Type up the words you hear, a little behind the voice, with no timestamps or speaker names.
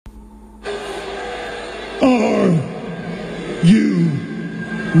you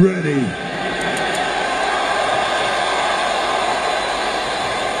ready?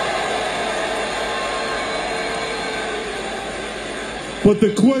 But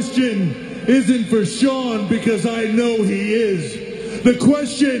the question isn't for Shawn, because I know he is. The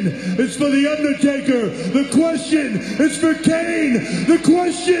question is for The Undertaker. The question is for Kane. The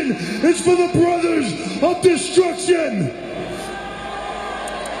question is for the Brothers of Destruction.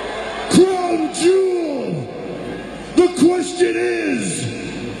 Crown Jewel. The question is,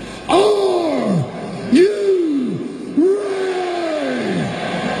 are you ready?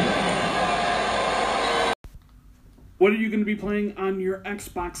 What are you going to be playing on your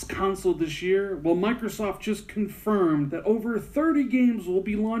Xbox console this year? Well, Microsoft just confirmed that over 30 games will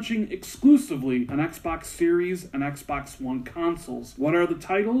be launching exclusively on Xbox Series and Xbox One consoles. What are the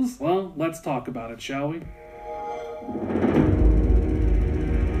titles? Well, let's talk about it, shall we?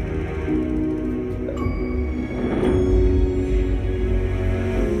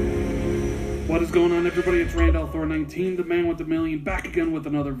 What is going on, everybody? It's Randall Thor 19, the man with the million, back again with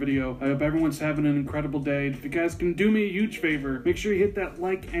another video. I hope everyone's having an incredible day. If you guys can do me a huge favor, make sure you hit that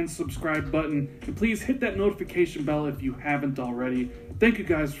like and subscribe button, and please hit that notification bell if you haven't already. Thank you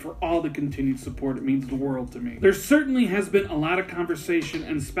guys for all the continued support. It means the world to me. There certainly has been a lot of conversation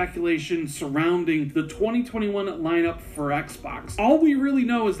and speculation surrounding the 2021 lineup for Xbox. All we really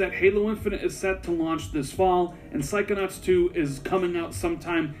know is that Halo Infinite is set to launch this fall, and Psychonauts 2 is coming out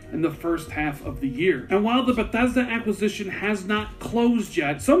sometime in the first half of the year. And while the Bethesda acquisition has not closed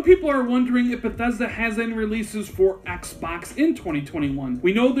yet, some people are wondering if Bethesda has any releases for Xbox in 2021.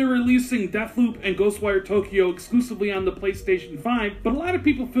 We know they're releasing Deathloop and Ghostwire Tokyo exclusively on the PlayStation 5, but a lot of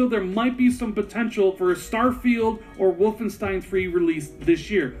people feel there might be some potential for a Starfield or Wolfenstein 3 release this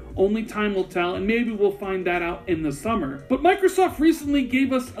year. Only time will tell, and maybe we'll find that out in the summer. But Microsoft recently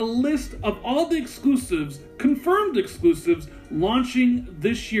gave us a list of all the exclusives, confirmed exclusives, launching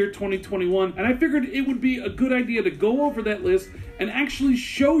this year, 2021, and I figured it would be a good idea to go over that list and actually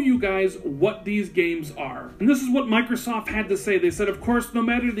show you guys what these games are. And this is what Microsoft had to say. They said, of course, no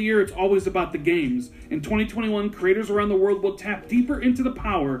matter the year, it's always about the games. In 2021, creators around the world will tap deeper into the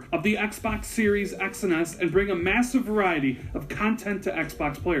power of the Xbox Series X and S and bring a massive variety of content to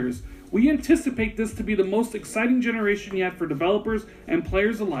Xbox players. We anticipate this to be the most exciting generation yet for developers and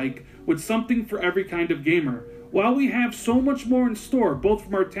players alike, with something for every kind of gamer. While we have so much more in store, both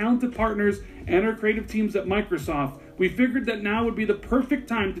from our talented partners and our creative teams at Microsoft, we figured that now would be the perfect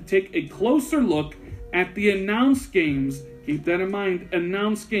time to take a closer look at the announced games, keep that in mind,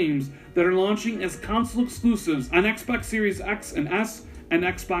 announced games that are launching as console exclusives on Xbox Series X and S and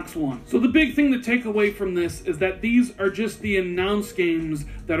Xbox One. So the big thing to take away from this is that these are just the announced games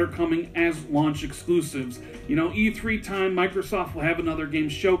that are coming as launch exclusives. You know, E3 time, Microsoft will have another game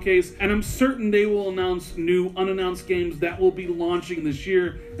showcase, and I'm certain they will announce new unannounced games that will be launching this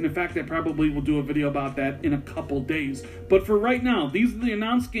year. And in fact, I probably will do a video about that in a couple days. But for right now, these are the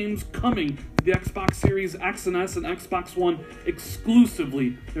announced games coming to the Xbox Series X and S and Xbox One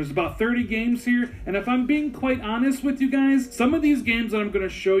exclusively. There's about 30 games here, and if I'm being quite honest with you guys, some of these games that I'm going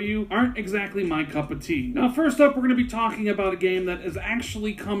to show you aren't exactly my cup of tea. Now, first up, we're going to be talking about a game that is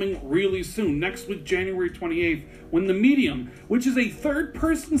actually coming really soon, next week, January 28th, when The Medium, which is a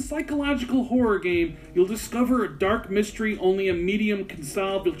third-person psychological horror game, you'll discover a dark mystery only a medium can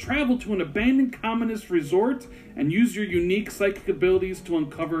solve. You'll travel to an abandoned communist resort and use your unique psychic abilities to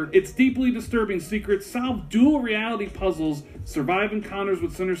uncover its deeply disturbing secrets, solve dual reality puzzles, survive encounters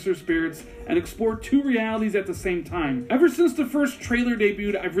with sinister spirits, and explore two realities at the same time. Ever since the first trailer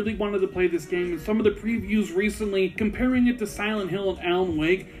debuted, I've really wanted to play this game, and some of the previews recently, comparing it to Silent Hill and Alan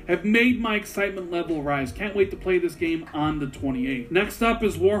Wake, have made my excitement level rise. Can't wait to play this game on the 28th. Next up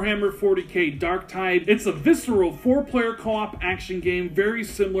is Warhammer 40k Darktide. It's a visceral 4-player co-op action game very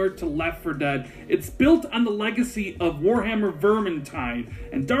similar to Left 4 Dead. It's built on the legacy of Warhammer Vermintide,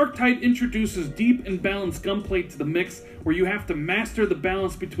 and Darktide introduces deep and balanced gunplay to the mix, where you have to master the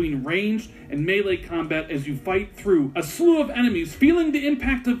balance between ranged and melee combat as you fight through a slew of enemies, feeling the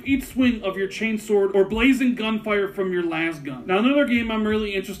impact of each swing of your chainsword or blazing gunfire from your lasgun. Now, another game I'm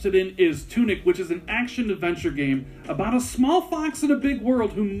really interested in is Tunic, which is an action-adventure game about a small fox in a big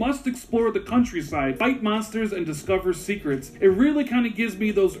world who must explore the countryside, fight monsters, and discover secrets. It really kind of gives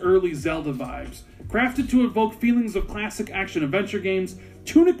me those early Zelda vibes. Crafted to evoke feelings of classic action-adventure games,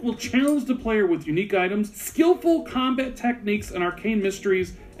 Tunic will challenge the player with unique items, skillful combat techniques, and arcane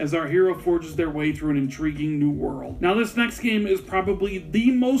mysteries as our hero forges their way through an intriguing new world. Now, this next game is probably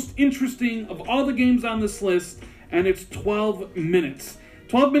the most interesting of all the games on this list, and it's 12 Minutes.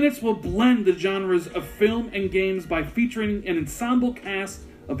 12 Minutes will blend the genres of film and games by featuring an ensemble cast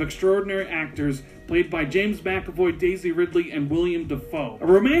of extraordinary actors played by James McAvoy, Daisy Ridley, and William Dafoe. A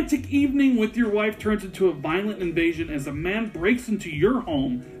romantic evening with your wife turns into a violent invasion as a man breaks into your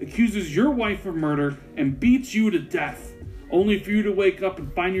home, accuses your wife of murder, and beats you to death, only for you to wake up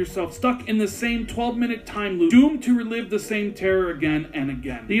and find yourself stuck in the same 12-minute time loop, doomed to relive the same terror again and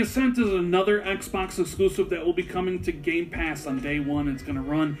again. The Ascent is another Xbox exclusive that will be coming to Game Pass on day one. It's going to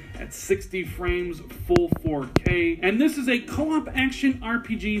run at 60 frames, full 4K, and this is a co-op action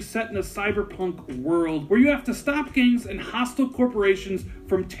RPG set in a cyberpunk world where you have to stop gangs and hostile corporations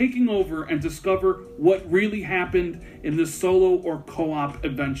from taking over and discover what really happened in this solo or co-op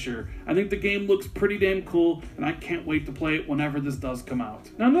adventure. I think the game looks pretty damn cool, and I can't wait to play it whenever this does come out.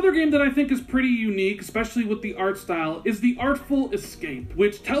 Now, another game that I think is pretty unique, especially with the art style, is The Artful Escape,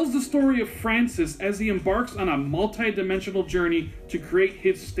 which tells the story of Francis as he embarks on a multi-dimensional journey to create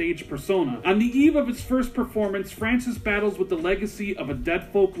his stage persona. On the eve of his first performance, Francis battles with the legacy of a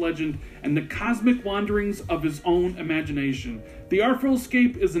dead folk legend and the cosmic wanderings of his own imagination. The Artful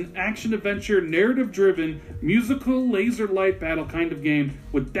Escape is an action-adventure, narrative-driven, musical, laser light battle kind of game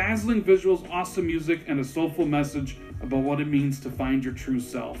with dazzling visuals, awesome music, and a soulful message about what it means to find your true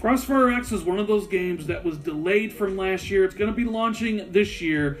self. Crossfire X is one of those games that was delayed from last year. It's going to be launching this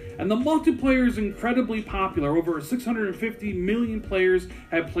year, and the multiplayer is incredibly popular. Over 650 million players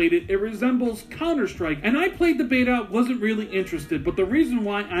have played it. It resembles Counter-Strike, and I played the beta, wasn't really interested, but the reason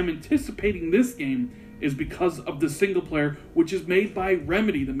why I'm anticipating this game is because of the single player, which is made by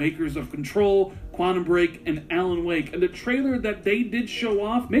Remedy, the makers of Control, Quantum Break, and Alan Wake. And the trailer that they did show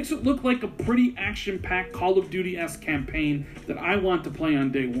off makes it look like a pretty action-packed Call of Duty-esque campaign that I want to play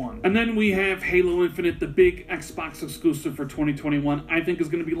on day one. And then we have Halo Infinite, the big Xbox exclusive for 2021. I think is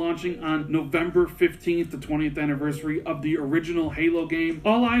going to be launching on November 15th, the 20th anniversary of the original Halo game.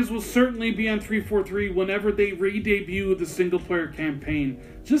 All eyes will certainly be on 343 whenever they re-debut the single-player campaign,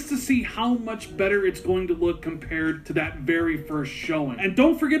 just to see how much better it's going to look compared to that very first showing. And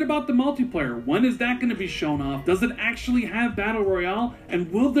don't forget about the multiplayer. When is that going to be shown off? Does it actually have Battle Royale?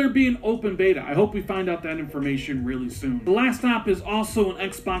 And will there be an open beta? I hope we find out that information really soon. The Last Stop is also an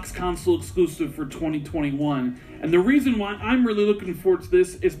Xbox console exclusive for 2021. And the reason why I'm really looking forward to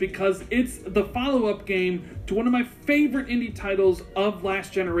this is because it's the follow-up game to one of my favorite indie titles of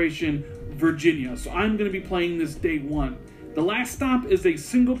last generation, Virginia. So I'm going to be playing this day one. The Last Stop is a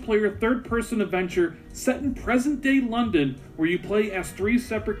single-player, third-person adventure set in present-day London where you play as 3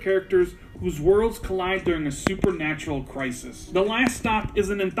 separate characters whose worlds collide during a supernatural crisis. The Last Stop is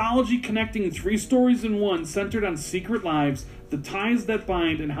an anthology connecting 3 stories in one, centered on secret lives, the ties that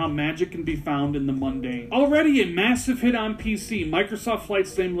bind, and how magic can be found in the mundane. Already a massive hit on PC, Microsoft Flight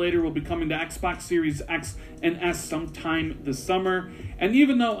Simulator will be coming to Xbox Series X and S sometime this summer. And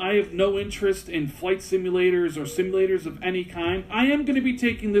even though I have no interest in flight simulators or simulators of any kind, I am going to be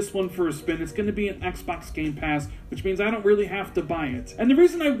taking this one for a spin. It's going to be an Xbox Game Pass, which means I don't really have to buy it. And the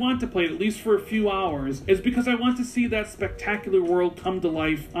reason I want to play it, at least for a few hours, is because I want to see that spectacular world come to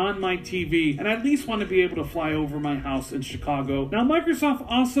life on my TV, and I at least want to be able to fly over my house in Chicago. Now, Microsoft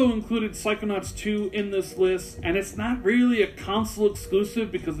also included Psychonauts 2 in this list, and it's not really a console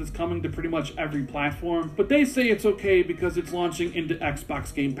exclusive because it's coming to pretty much every platform, but they say it's okay because it's launching into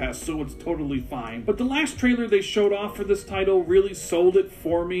Xbox Game Pass, so it's totally fine. But the last trailer they showed off for this title really sold it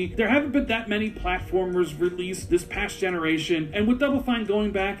for me. There haven't been that many platformers released this past generation, and with Double Fine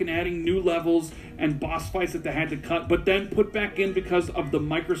going back and adding new levels and boss fights that they had to cut but then put back in because of the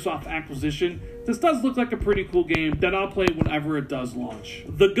Microsoft acquisition, this does look like a pretty cool game that I'll play whenever it does launch.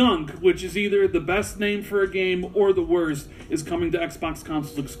 The Gunk, which is either the best name for a game or the worst, is coming to Xbox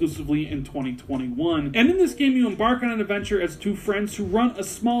consoles exclusively in 2021. And in this game, you embark on an adventure as 2 friends who run a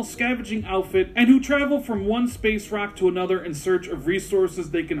small scavenging outfit and who travel from one space rock to another in search of resources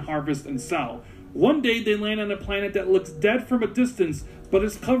they can harvest and sell. One day, they land on a planet that looks dead from a distance, but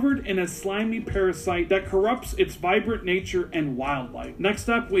is covered in a slimy parasite that corrupts its vibrant nature and wildlife. Next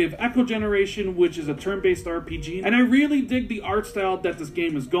up, we have Echo Generation, which is a turn-based RPG, and I really dig the art style that this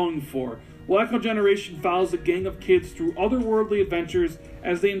game is going for. Well, Echo Generation follows a gang of kids through otherworldly adventures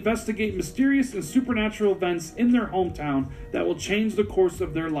as they investigate mysterious and supernatural events in their hometown that will change the course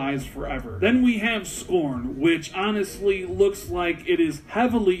of their lives forever. Then we have Scorn, which honestly looks like it is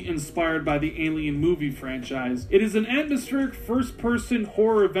heavily inspired by the Alien movie franchise. It is an atmospheric first-person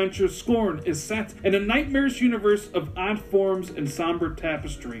horror adventure. Scorn is set in a nightmarish universe of odd forms and somber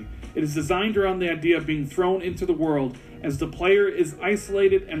tapestry. It is designed around the idea of being thrown into the world as the player is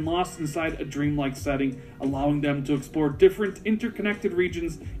isolated and lost inside a dreamlike setting, allowing them to explore different interconnected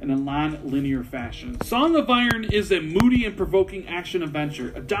regions in a non-linear fashion. Song of Iron is a moody and provoking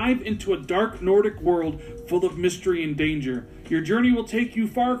action-adventure, a dive into a dark Nordic world full of mystery and danger. Your journey will take you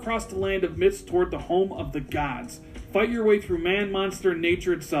far across the land of myths toward the home of the gods. Fight your way through man, monster, and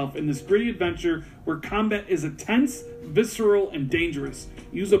nature itself in this gritty adventure where combat is intense, visceral, and dangerous.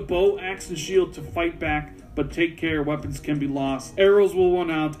 Use a bow, axe, and shield to fight back, but take care, weapons can be lost, arrows will run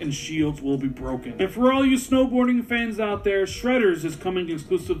out, and shields will be broken. And for all you snowboarding fans out there, Shredders is coming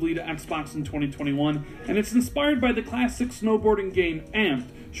exclusively to Xbox in 2021, and it's inspired by the classic snowboarding game Amped.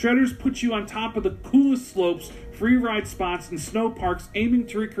 Shredders puts you on top of the coolest slopes, free ride spots, and snow parks, aiming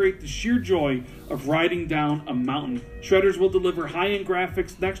to recreate the sheer joy of riding down a mountain. Shredders will deliver high-end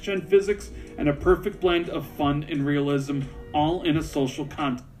graphics, next-gen physics, and a perfect blend of fun and realism, all in a social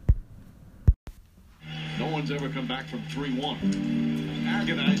context. No one's ever come back from 3-1.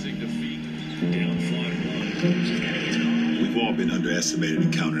 Agonizing defeat. Down 5-1. We've all been underestimated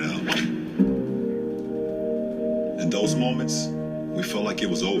and counted out. In those moments, we felt like it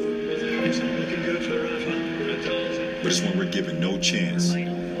was over. It's not looking good for Rafa. But it's when we're given no chance that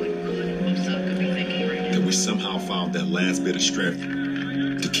we somehow found that last bit of strength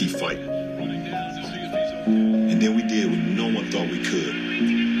to keep fighting. And then we did what no one thought we could.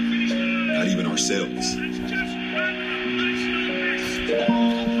 Not even ourselves.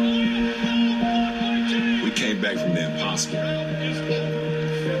 We came back from the impossible.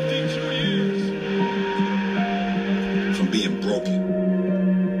 From being broken.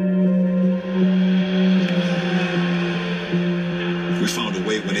 We found a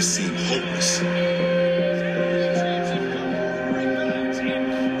way when it seemed hopeless.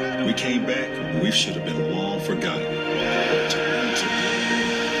 We came back when we should have been long forgotten.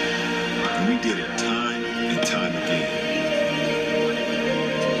 And we did it time and time again.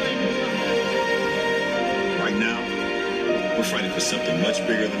 Right now, we're fighting for something much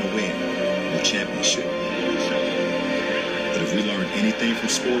bigger than a win or championship. But if we learn anything from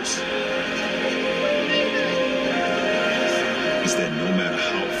sports, is that no matter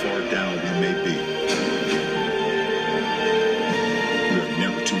how far down we may be, we are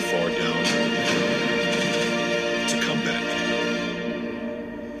never too far down to come back.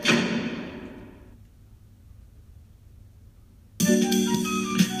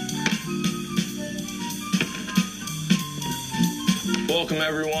 Welcome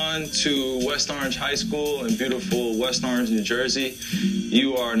everyone to West Orange High School in beautiful West Orange, New Jersey.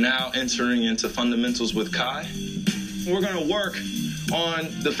 You are now entering into Fundamentals with Kai. We're going to work on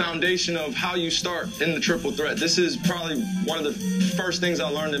the foundation of how you start in the triple threat. This is probably one of the first things I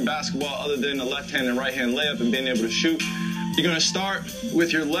learned in basketball other than the left hand and right hand layup and being able to shoot. You're going to start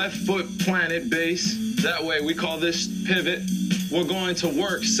with your left foot planted base. That way we call this pivot. We're going to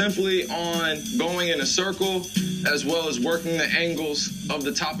work simply on going in a circle as well as working the angles of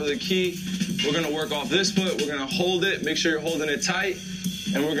the top of the key. We're going to work off this foot. We're going to hold it. Make sure you're holding it tight.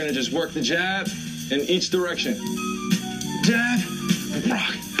 And we're going to just work the jab in each direction. Jab,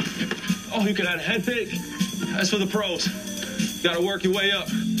 rock. Oh, you could add a head fake. That's for the pros. You got to work your way up.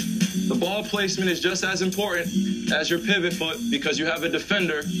 The ball placement is just as important as your pivot foot because you have a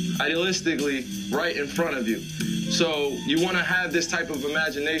defender, idealistically, right in front of you. So you want to have this type of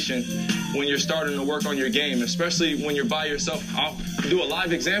imagination when you're starting to work on your game, especially when you're by yourself. I'll do a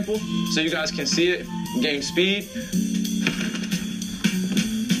live example so you guys can see it, gain speed.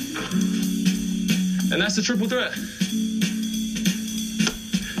 And that's the triple threat.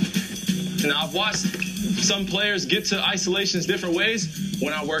 Now, I've watched some players get to isolations different ways.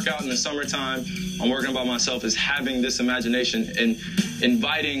 When I work out in the summertime, I'm working by myself is having this imagination and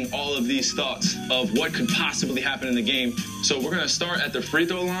inviting all of these thoughts of what could possibly happen in the game. So we're going to start at the free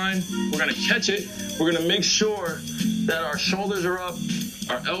throw line. We're going to catch it. We're going to make sure that our shoulders are up,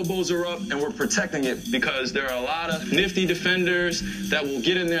 our elbows are up, and we're protecting it because there are a lot of nifty defenders that will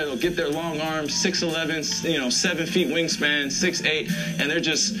get in there. They'll get their long arms, 6'11", 7 feet wingspan, 6'8", and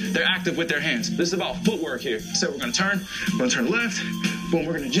they're active with their hands. This is about footwork here. So we're going to turn left, boom,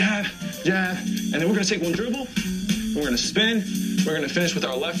 we're going to jab, and then we're going to take one dribble, we're going to spin, we're going to finish with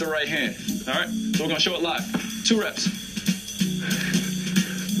our left or right hand. All right, so we're going to show it live. 2 reps.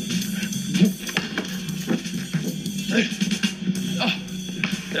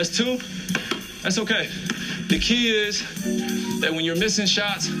 That's 2. That's okay. The key is that when you're missing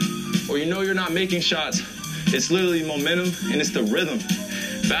shots or you know you're not making shots, it's literally momentum and it's the rhythm.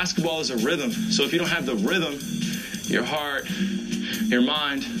 Basketball is a rhythm. So if you don't have the rhythm, your heart, your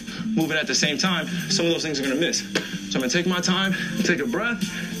mind moving at the same time, some of those things are going to miss. So I'm going to take my time, take a breath.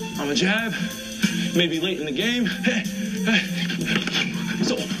 I'm going to jab. Maybe late in the game,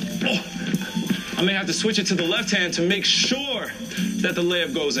 So, I may have to switch it to the left hand to make sure that the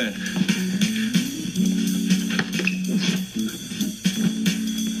layup goes in.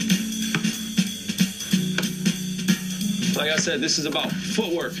 Like I said, this is about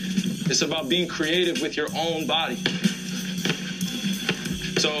footwork. It's about being creative with your own body.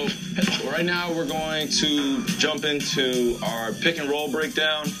 So right now we're going to jump into our pick and roll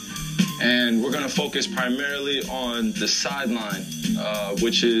breakdown, and we're going to focus primarily on the sideline,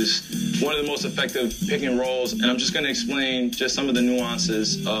 which is one of the most effective pick and rolls. And I'm just going to explain just some of the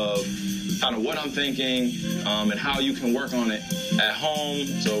nuances of kind of what I'm thinking and how you can work on it at home.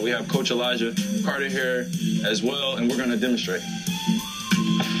 So we have Coach Elijah Carter here as well, and we're going to demonstrate.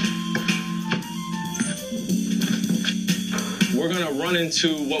 We're going to run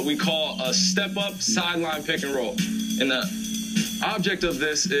into what we call a step-up sideline pick and roll. And the object of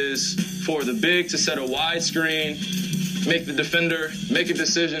this is for the big to set a wide screen, make the defender make a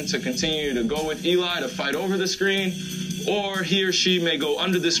decision to continue to go with Eli to fight over the screen, or he or she may go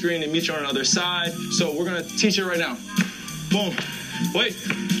under the screen and meet you on the other side. So we're going to teach it right now. Boom. Wait,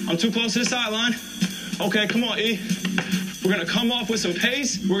 I'm too close to the sideline. Okay, come on, E. We're going to come off with some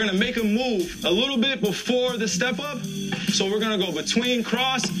pace. We're going to make a move a little bit before the step up. So we're going to go between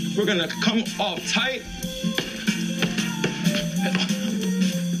cross. We're going to come off tight.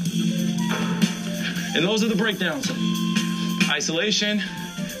 And those are the breakdowns. Isolation,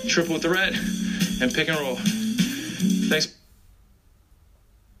 triple threat, and pick and roll. Thanks.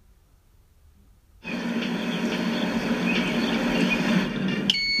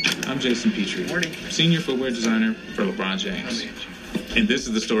 I'm Jason Petrie, senior footwear designer for LeBron James. And this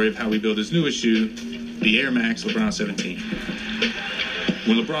is the story of how we built his newest shoe, the Air Max LeBron 17.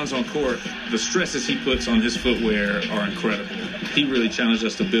 When LeBron's on court, the stresses he puts on his footwear are incredible. He really challenged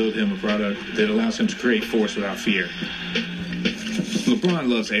us to build him a product that allows him to create force without fear. LeBron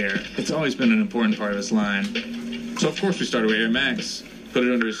loves air. It's always been an important part of his line. So of course we started with Air Max, put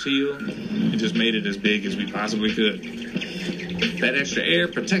it under his heel, and just made it as big as we possibly could. That extra air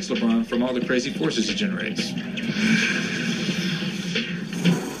protects LeBron from all the crazy forces he generates.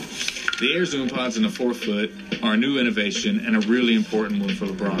 The Air Zoom Pods in the 4-foot are a new innovation and a really important one for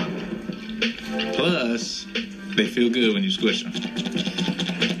LeBron. Plus, they feel good when you squish them.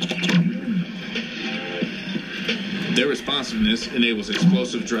 Their responsiveness enables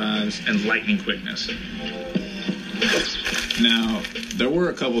explosive drives and lightning quickness. Now, there were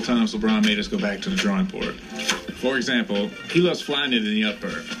a couple times LeBron made us go back to the drawing board. For example, he loves flying it in the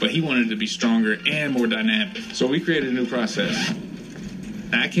upper, but he wanted it to be stronger and more dynamic. So we created a new process.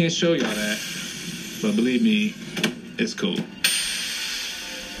 Now, I can't show y'all that, but believe me, it's cool.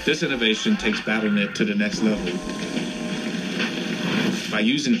 This innovation takes BattleNet to the next level. By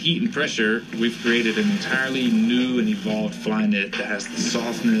using heat and pressure, we've created an entirely new and evolved Flyknit that has the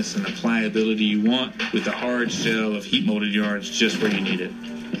softness and the pliability you want with the hard shell of heat-molded yarns just where you need it.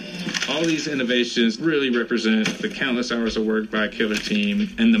 All these innovations really represent the countless hours of work by a killer team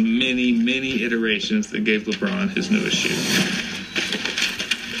and the many, many iterations that gave LeBron his newest shoe.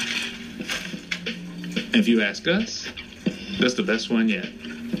 And if you ask us, that's the best one yet.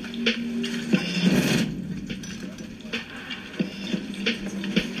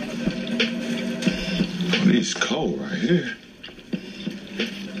 Oh, it's cold right here.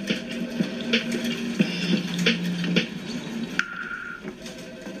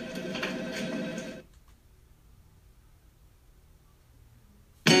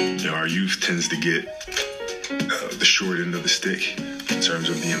 Our youth tends to get the short end of the stick in terms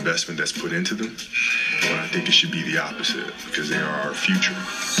of the investment that's put into them. But I think it should be the opposite because they are our future.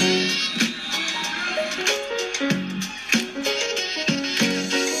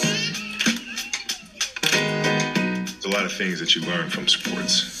 There's a lot of things that you learn from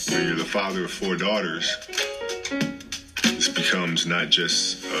sports. When you're the father of 4 daughters, this becomes not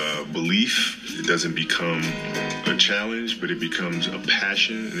just a belief. It doesn't become a challenge, but it becomes a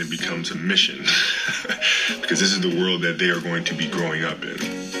passion and it becomes a mission. Because this is the world that they are going to be growing up in.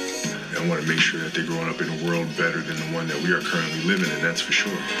 And I want to make sure that they're growing up in a world better than the one that we are currently living in, that's for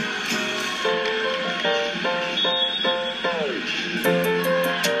sure.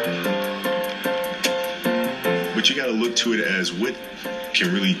 But you got to look to it as what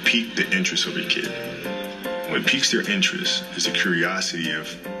can really pique the interest of a kid. What piques their interest is the curiosity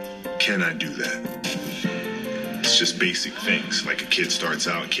of, can I do that? It's just basic things. Like a kid starts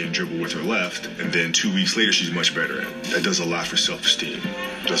out, can't dribble with her left, and then 2 weeks later, she's much better at it. That does a lot for self-esteem.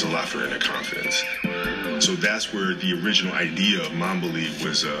 Does a lot for inner confidence. So that's where the original idea of Mamba League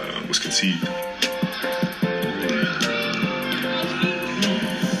was conceived.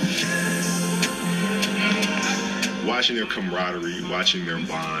 Why watching their camaraderie, watching their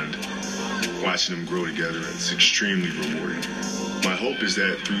bond, watching them grow together, it's extremely rewarding. My hope is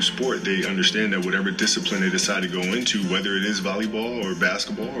that through sport, they understand that whatever discipline they decide to go into, whether it is volleyball or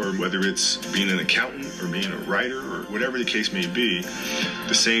basketball, or whether it's being an accountant or being a writer or whatever the case may be,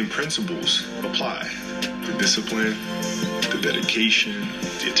 the same principles apply. The discipline, the dedication,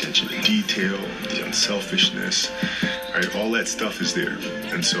 the attention to detail, the unselfishness, right? All that stuff is there.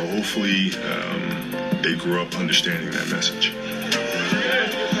 And so hopefully they grow up understanding that message.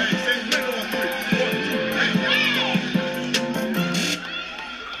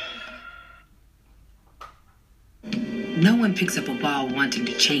 No one picks up a ball wanting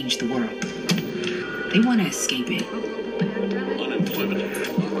to change the world. They want to escape it. Unemployment.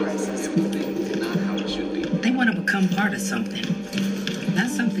 They want to become part of something. That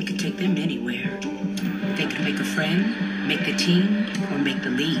something could take them anywhere. They could make a friend, make the team, or make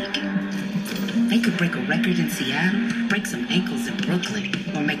the league. They could break a record in Seattle, break some ankles in Brooklyn,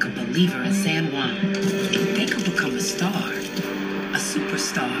 or make a believer in San Juan. They could become a star, a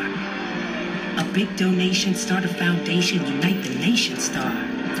superstar. A big donation, start a foundation, unite the nation star.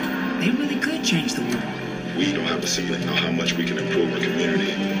 They really could change the world. We don't have a ceiling on how much we can improve our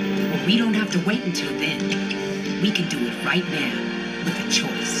community. But we don't have to wait until then. We can do it right now with a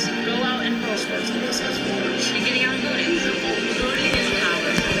choice. Go out and vote. You're getting out and voting. Voting is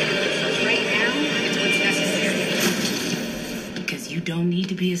power. Right now, it's what's necessary. Because you don't need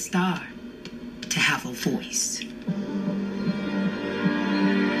to be a star to have a voice.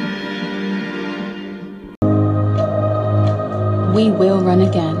 We will run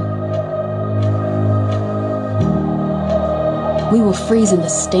again. We will freeze in the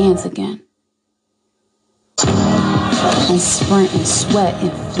stands again. And sprint and sweat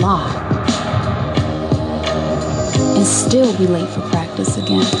and fly. And still be late for practice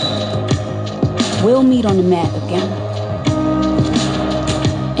again. We'll meet on the mat again.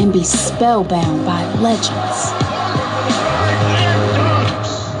 And be spellbound by legends.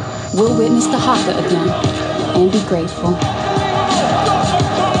 We'll witness the haka again and be grateful.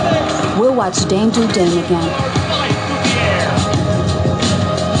 We'll watch Dame do Dame again.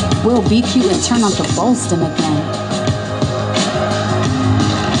 We'll be cute and turn on to Boston again.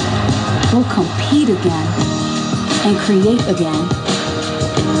 We'll compete again and create again.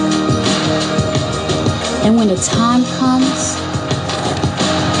 And when the time comes,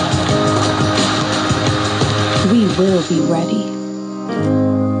 we will be ready.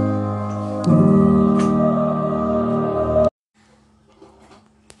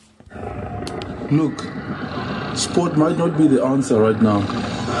 Look, sport might not be the answer right now,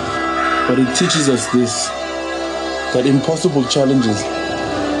 but it teaches us this, that impossible challenges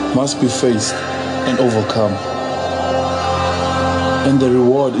must be faced and overcome. And the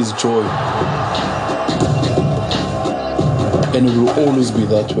reward is joy. And it will always be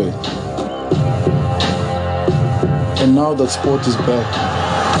that way. And now that sport is back,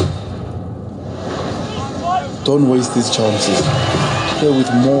 don't waste these chances. Play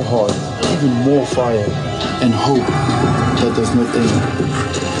with more heart, even more fire, and hope that does not end.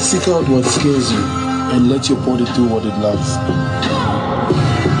 Seek out what scares you and let your body do what it loves.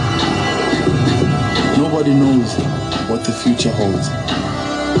 Nobody knows what the future holds.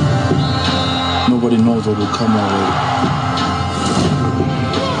 Nobody knows what will come our way.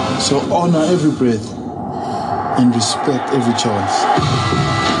 So honor every breath and respect every chance.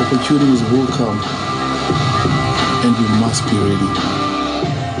 Opportunities will come and we must be ready.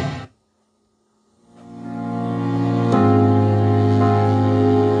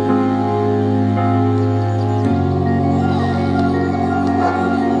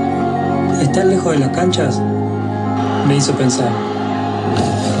 Estar lejos de las canchas me hizo pensar.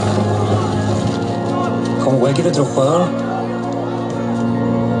 Como cualquier otro jugador,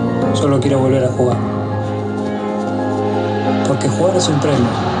 solo quiero volver a jugar. Porque jugar es un premio.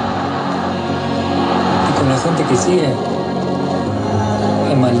 Y con la gente que sigue,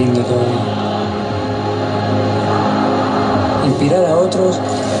 es más lindo todavía. Inspirar a otros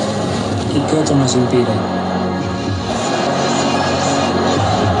y que otros nos inspiren.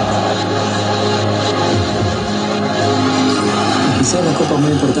 Quizás la copa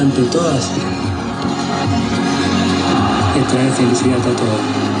más importante de todas es traer felicidad a todos.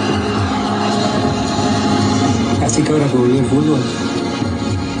 Así que ahora que volví al fútbol,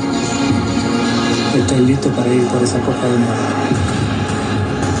 estoy listo para ir por esa copa de nuevo.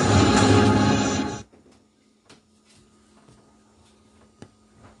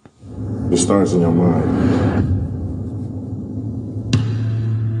 It starts in your mind.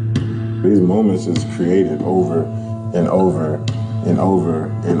 These moments is created over and over and over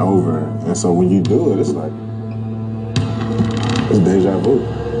and over. And so when you do it, it's like, It's deja vu.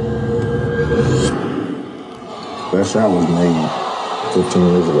 That shot was made 15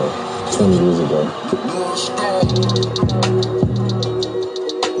 years ago, 20 years ago.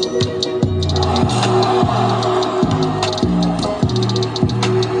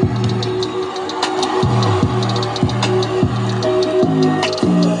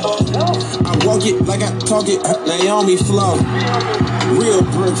 I walk it like I talk it, Naomi flow. Real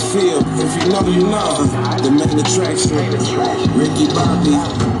brick field, if you know, you know. The main attraction, Ricky Bobby.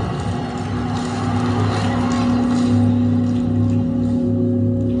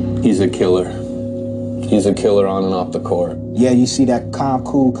 He's a killer. He's a killer on and off the court. Yeah, you see that calm,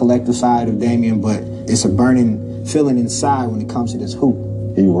 cool, collective side of Damian, but it's a burning feeling inside when it comes to this hoop.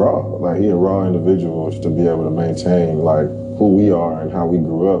 He raw, like he a raw individual to be able to maintain like who we are and how we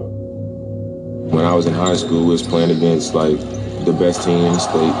grew up. When I was in high school, we was playing against like the best team in the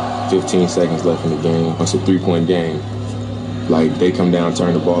state. 15 seconds left in the game. It's a 3-point game. Like they come down,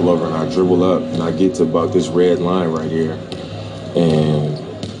 turn the ball over, and I dribble up, and I get to about this red line right here, and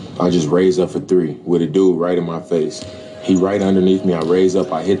I just raise up for 3 with a dude right in my face. He right underneath me, I raise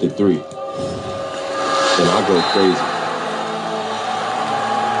up, I hit the 3. And I go crazy.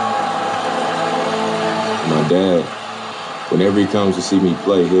 My dad, whenever he comes to see me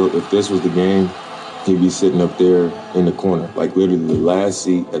play, if this was the game, he'd be sitting up there in the corner, like literally the last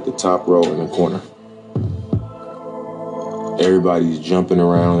seat at the top row in the corner. Everybody's jumping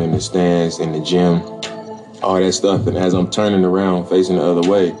around in the stands, in the gym, all that stuff. And as I'm turning around, facing the other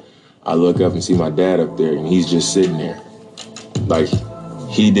way, I look up and see my dad up there, and he's just sitting there. Like,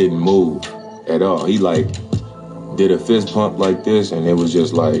 he didn't move at all. He, like, did a fist pump like this, and it was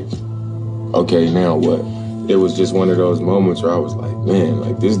just like, okay, now what? It was just one of those moments where I was like, man,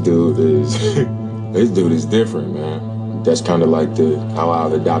 like, this dude is, this dude is different, man. That's kind of like how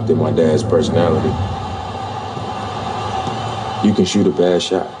I've adopted my dad's personality. You can shoot a bad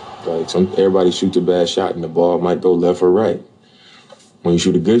shot. Like, everybody shoots a bad shot, and the ball might go left or right. When you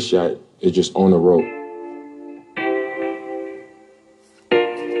shoot a good shot, it's just on the rope.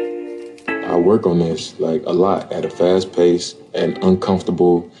 I work on this like a lot at a fast pace and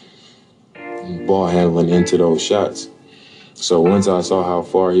uncomfortable ball handling into those shots. So once I saw how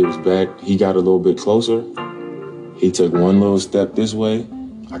far he was back, he got a little bit closer. He took one little step this way,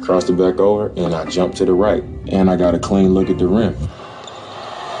 I crossed it back over, and I jumped to the right. And I got a clean look at the rim.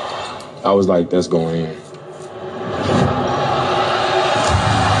 I was like, that's going in.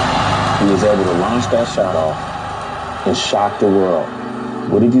 He was able to launch that shot off and shock the world.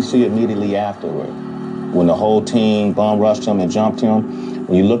 What did you see immediately afterward? When the whole team bum rushed him and jumped him,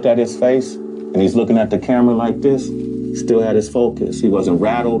 when you looked at his face and he's looking at the camera like this, he still had his focus. He wasn't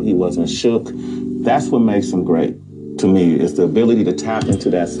rattled, he wasn't shook. That's what makes him great to me, is the ability to tap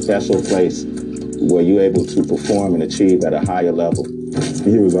into that special place where you're able to perform and achieve at a higher level.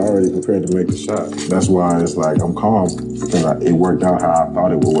 He was already prepared to make the shot. That's why it's like I'm calm, because it worked out how I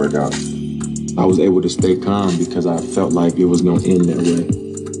thought it would work out. I was able to stay calm because I felt like it was going to end that way.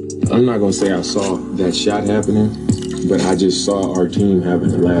 I'm not going to say I saw that shot happening, but I just saw our team having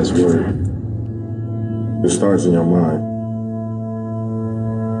the last word. It starts in your mind.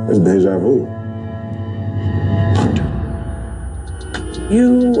 It's deja vu.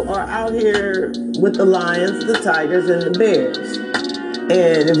 You are out here with the Lions, the Tigers, and the Bears.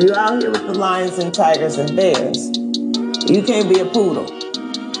 And if you're out here with the Lions and Tigers and Bears, you can't be a poodle.